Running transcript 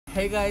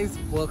Hey guys,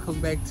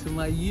 welcome back to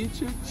my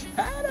YouTube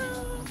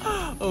channel.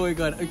 Oh my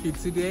god, okay,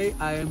 today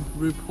I am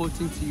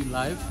reporting to you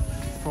live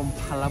from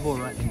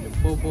Phalaborwa in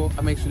Limpopo.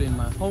 I'm actually in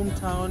my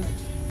hometown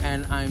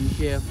and I'm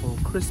here for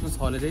Christmas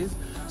holidays.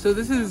 So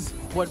this is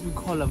what we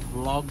call a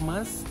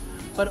Vlogmas,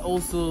 but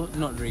also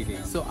not really.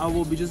 So I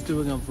will be just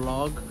doing a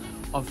vlog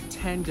of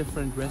 10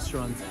 different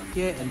restaurants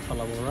here in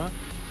Phalaborwa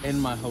in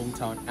my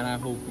hometown, and I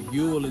hope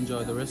you will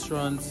enjoy the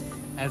restaurants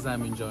as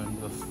I'm enjoying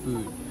the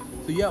food.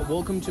 So yeah,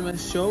 welcome to my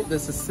show.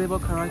 This is Sebo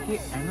Caraci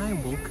and I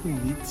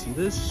welcome you to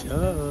the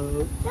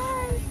show.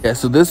 Yeah,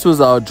 so this was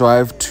our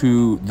drive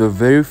to the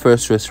very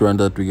first restaurant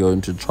that we're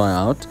going to try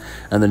out,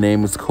 and the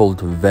name is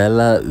called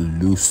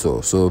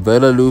Vlogmas. So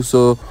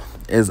Vlogmas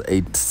is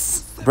a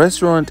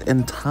restaurant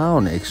in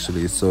town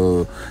actually,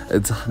 so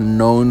it's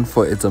known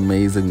for its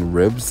amazing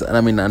ribs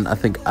and I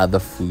think other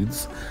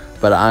foods,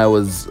 but I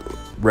was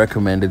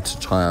recommended to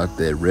try out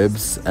their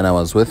ribs and I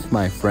was with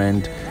my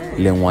friend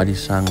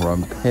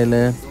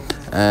LiQWYD,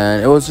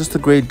 and it was just a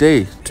great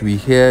day to be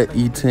here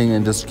eating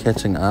and just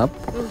catching up.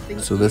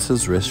 So this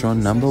is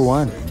restaurant number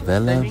 1,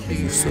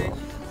 Vlogmas.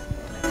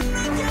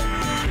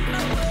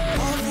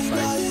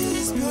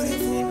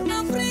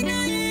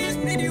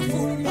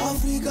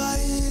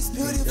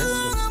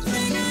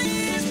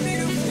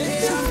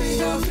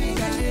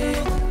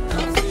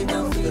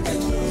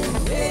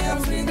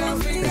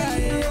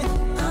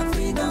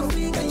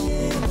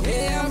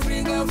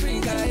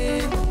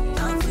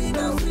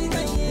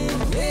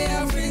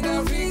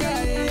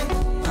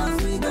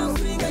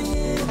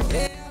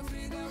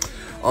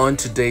 On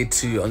to day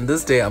 2. On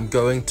this day, I'm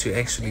going to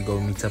actually go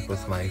meet up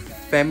with my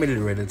family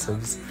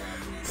relatives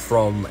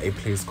from a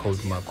place called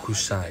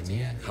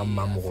Makushani.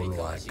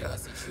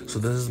 So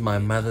this is my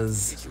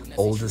mother's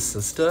oldest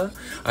sister.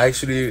 I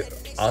actually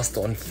asked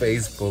on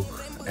Facebook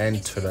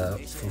and Twitter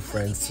for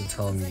friends to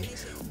tell me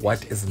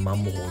what is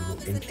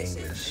Mamuholo in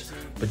English.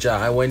 But yeah,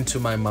 I went to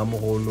my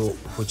Mamuholo,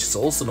 which is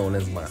also known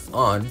as my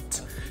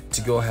aunt,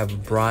 to go have a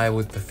braai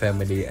with the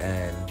family,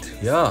 and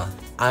yeah,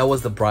 I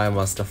was the braai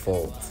master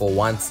for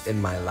once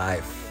in my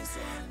life,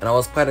 and I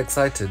was quite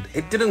excited.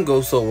 It didn't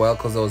go so well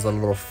because there was a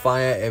lot of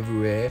fire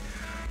everywhere,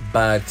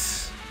 but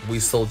we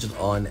soldiered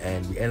on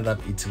and we ended up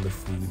eating the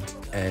food,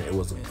 and it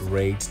was a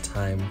great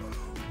time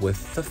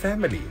with the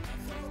family.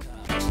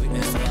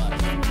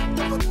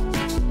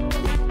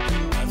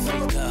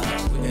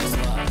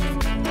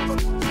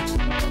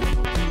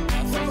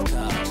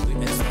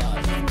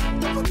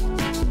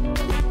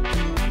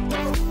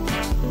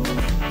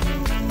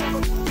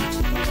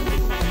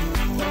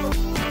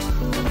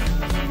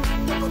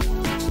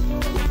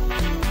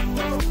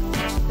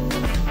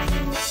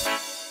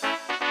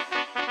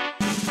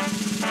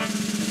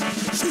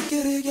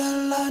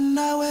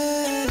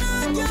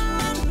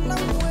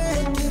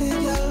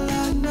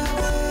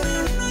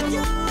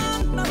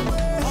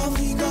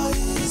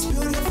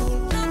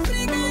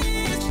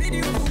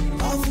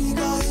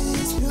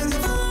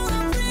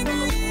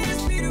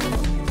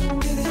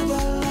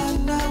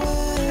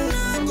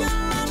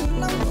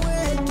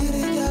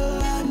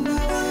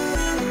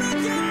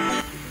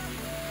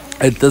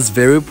 At this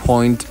very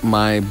point,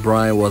 my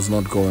braai was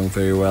not going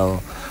very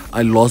well.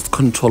 I lost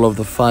control of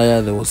the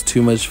fire. There was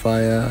too much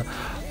fire,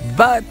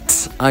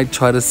 but I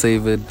tried to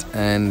save it,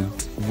 and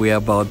we're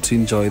about to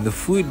enjoy the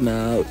food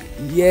now.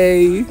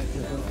 Yay!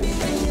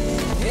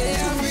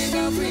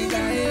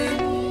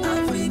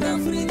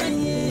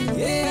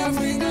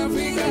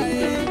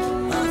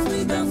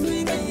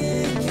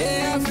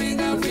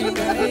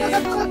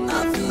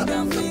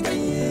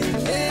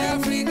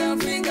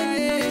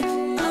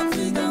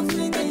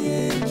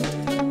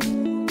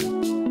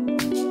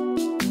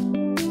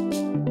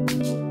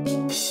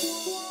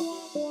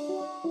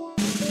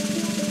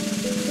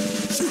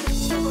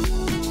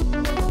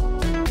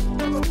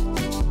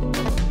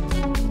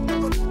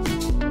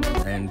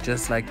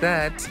 Just like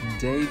that,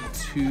 day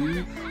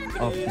 2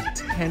 of the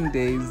 10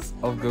 days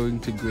of going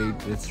to great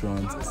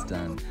restaurants is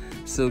done.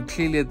 So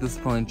clearly at this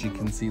point you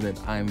can see that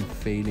I'm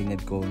failing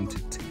at going to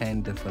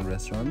 10 different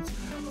restaurants,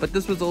 but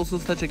this was also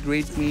such a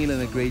great meal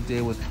and a great day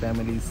with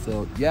family.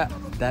 So yeah,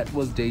 that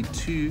was day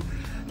 2.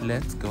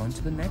 Let's go on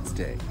to the next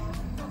day.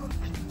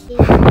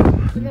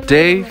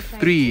 Day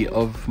 3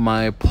 of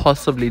my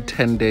possibly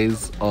 10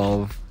 days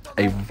of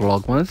a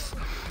Vlogmas.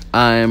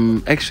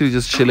 I'm actually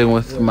just chilling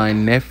with my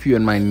nephew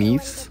and my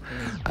niece,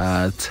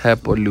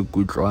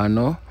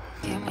 LiQWYD,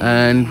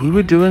 and we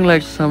were doing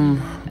like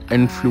some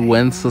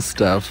influencer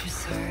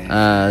stuff.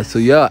 So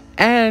yeah,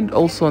 and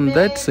also on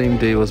that same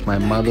day was my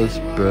mother's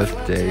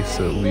birthday,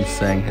 so we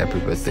sang happy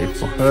birthday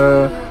for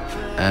her,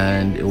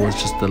 and it was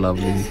just a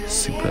lovely,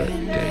 super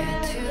day.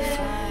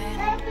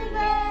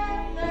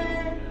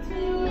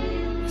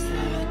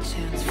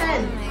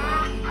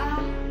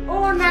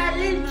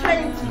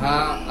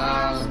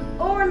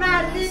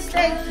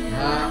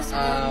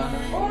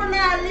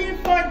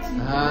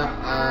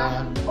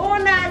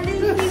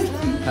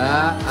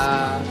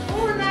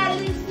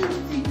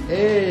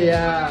 Hey,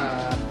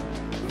 yeah.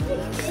 I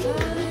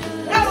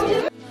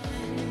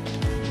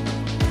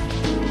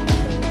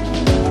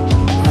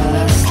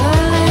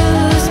slowly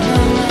lose my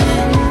mind.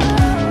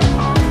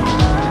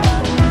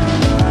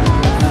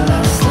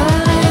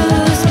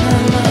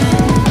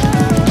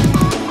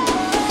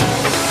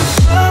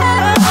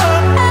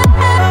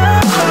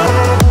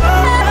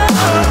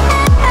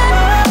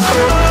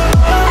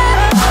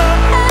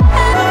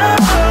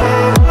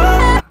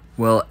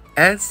 Well,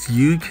 as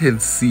you can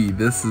see,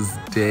 this is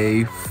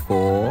day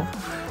 4,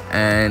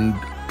 and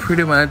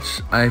pretty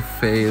much I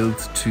failed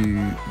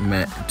to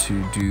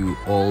do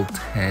all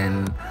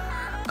 10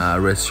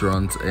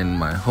 restaurants in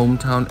my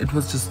hometown. It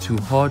was just too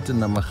hot in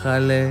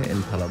Kaale,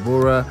 in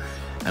Phalaborwa,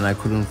 and I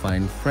couldn't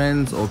find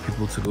friends or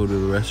people to go to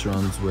the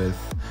restaurants with.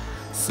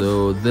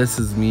 So this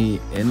is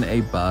me in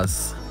a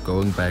bus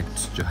going back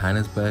to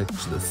Johannesburg,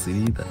 to the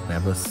city that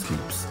never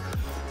sleeps.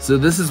 So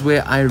this is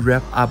where I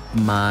wrap up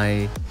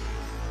my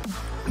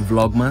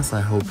Vlogmas.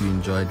 I hope you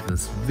enjoyed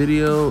this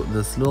video,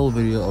 this little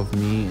video of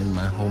me in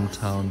my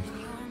hometown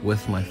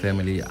with my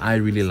family. I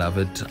really love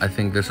it. I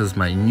think this is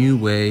my new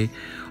way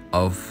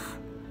of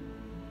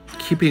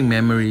keeping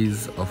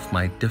memories of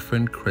my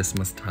different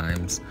Christmas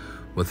times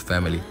with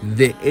family.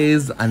 There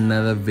is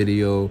another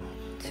video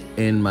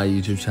in my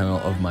YouTube channel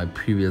of my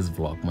previous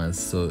Vlogmas,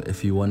 so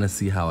if you want to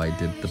see how I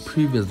did the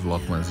previous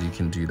Vlogmas, you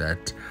can do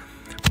that.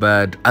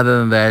 But other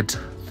than that,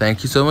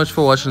 thank you so much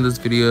for watching this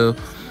video.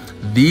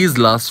 These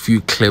last few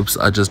clips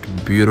are just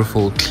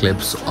beautiful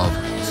clips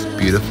of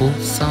beautiful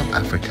South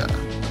Africa.